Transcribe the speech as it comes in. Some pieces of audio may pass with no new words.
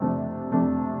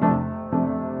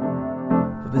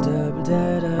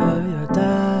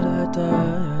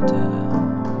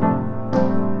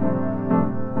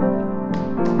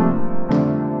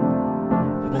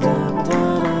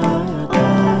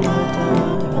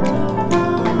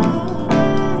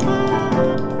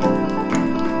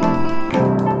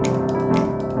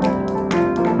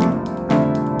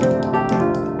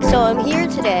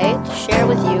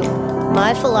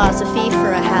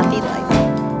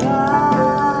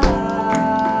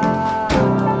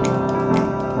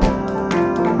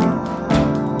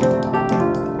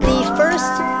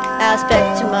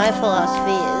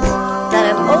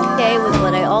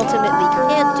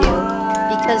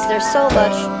there's so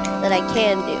much that I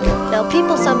can do. Now,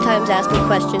 people sometimes ask me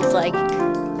questions like,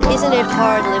 isn't it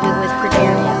hard living with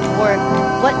progeria? Or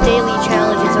what daily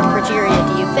challenges of progeria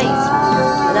do you face?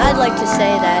 And I'd like to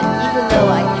say that even though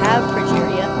I have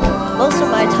progeria, most of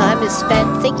my time is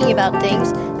spent thinking about things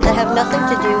that have nothing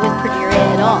to do with progeria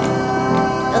at all.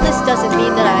 Now, this doesn't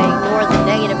mean that I ignore the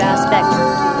negative aspects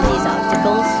of these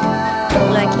obstacles.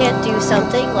 When I can't do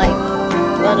something like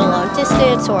run a long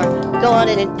distance or go on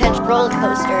an intense roller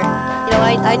coaster,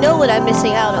 I know what I'm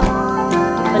missing out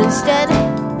on. But instead,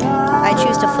 I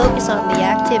choose to focus on the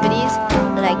activities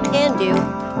that I can do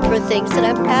for things that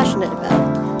I'm passionate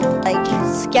about, like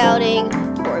scouting,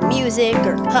 or music,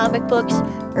 or comic books,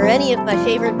 or any of my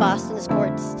favorite Boston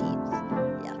sports teams.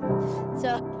 Yeah.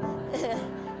 So